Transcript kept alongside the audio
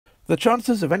The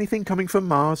chances of anything coming from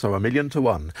Mars are 1,000,000 to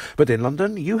 1, but in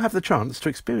London you have the chance to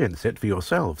experience it for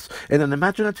yourselves in an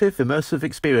imaginative, immersive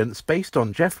experience based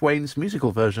on Jeff Wayne's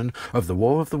musical version of The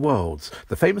War of the Worlds,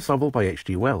 the famous novel by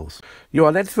H.G. Wells. You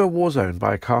are led through a war zone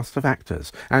by a cast of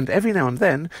actors, and every now and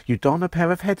then you don a pair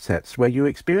of headsets where you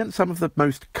experience some of the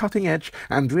most cutting-edge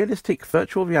and realistic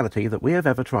virtual reality that we have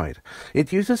ever tried.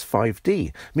 It uses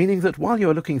 5D, meaning that while you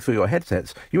are looking through your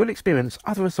headsets, you will experience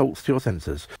other assaults to your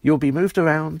senses. You will be moved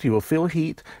around, you will feel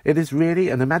heat. It is really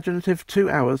an imaginative 2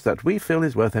 hours that we feel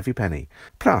is worth every penny.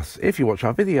 Plus, if you watch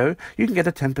our video, you can get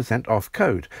a 10% off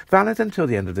code, valid until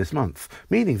the end of this month,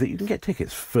 meaning that you can get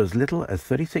tickets for as little as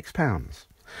 £36.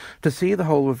 To see the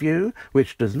whole review,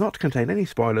 which does not contain any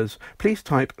spoilers, please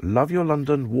type Love Your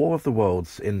London War of the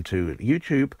Worlds into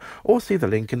YouTube or see the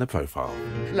link in the profile.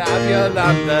 Love your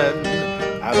London,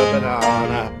 have a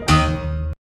banana.